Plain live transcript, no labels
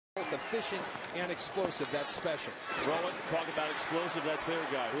Both efficient and explosive. That's special. Throw it. Talk about explosive. That's their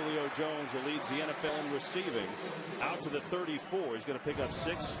guy. Julio Jones, who leads the NFL in receiving, out to the 34. He's going to pick up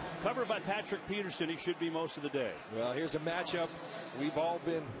 6. Covered by Patrick Peterson. He should be most of the day. Well, here's a matchup we've all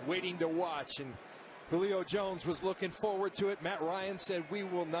been waiting to watch, and Julio Jones was looking forward to it. Matt Ryan said we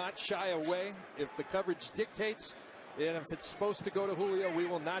will not shy away if the coverage dictates, and if it's supposed to go to Julio, we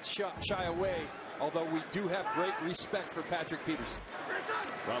will not shy away, although we do have great respect for Patrick Peterson.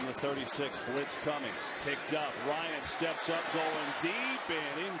 From the 36, blitz coming, picked up. Ryan steps up, going deep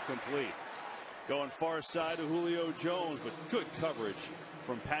and incomplete. Going far side to Julio Jones, but good coverage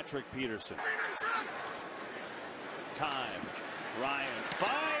from Patrick Peterson. Time. Ryan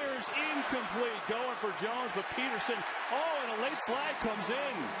fires, incomplete. Going for Jones, but Peterson, and a late flag comes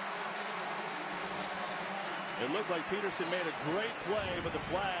in. It looked like Peterson made a great play, but the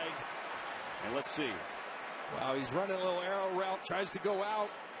flag, and let's see. Wow, he's running a little arrow route, tries to go out.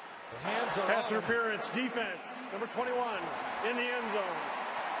 The hands are pass interference, defense, number 21 in the end zone.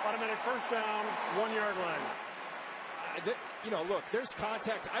 Automatic first down, 1 yard line. Look, there's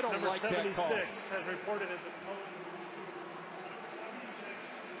contact. I don't number like that call. 76 has reported as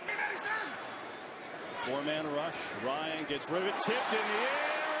a four-man rush. Ryan gets rid of it, tipped in the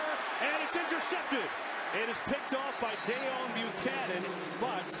air, and it's intercepted. It is picked off by Dayon Buchanan,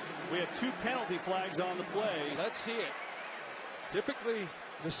 but we have 2 penalty flags on the play. Let's see it. Typically,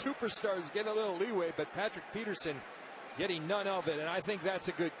 the superstars get a little leeway, but Patrick Peterson getting none of it, and I think that's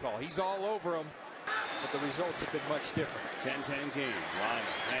a good call. He's all over him, but the results have been much different. 10-10 game. Ryan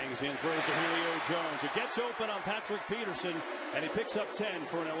hangs in, throws to Julio Jones. It gets open on Patrick Peterson, and he picks up 10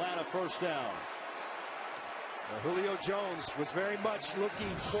 for an Atlanta first down. Julio Jones was very much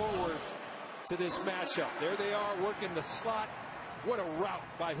looking forward to this matchup. There they are working the slot. What a route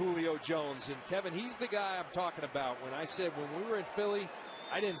by Julio Jones. And Kevin, he's the guy I'm talking about. When I said when we were in Philly,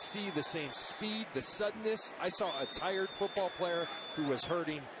 I didn't see the same speed, the suddenness. I saw a tired football player who was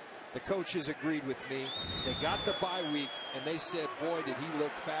hurting. The coaches agreed with me. They got the bye week, and they said, boy, did he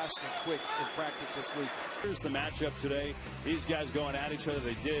look fast and quick in practice this week. Here's the matchup today. These guys going at each other.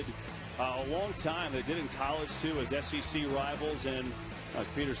 They did a long time. They did in college, too, as SEC rivals. And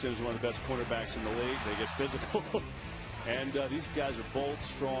Peterson is one of the best quarterbacks in the league. They get physical. And these guys are both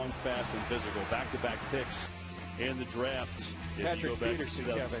strong, fast, and physical. Back-to-back picks in the draft. Patrick Peterson,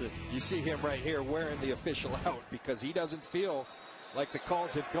 Kevin, you see him right here wearing the official out because he doesn't feel like the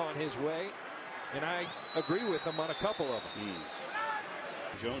calls have gone his way. And I agree with him on a couple of them.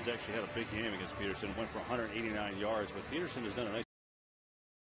 Jones actually had a big game against Peterson. Went for 189 yards, but Peterson has done a nice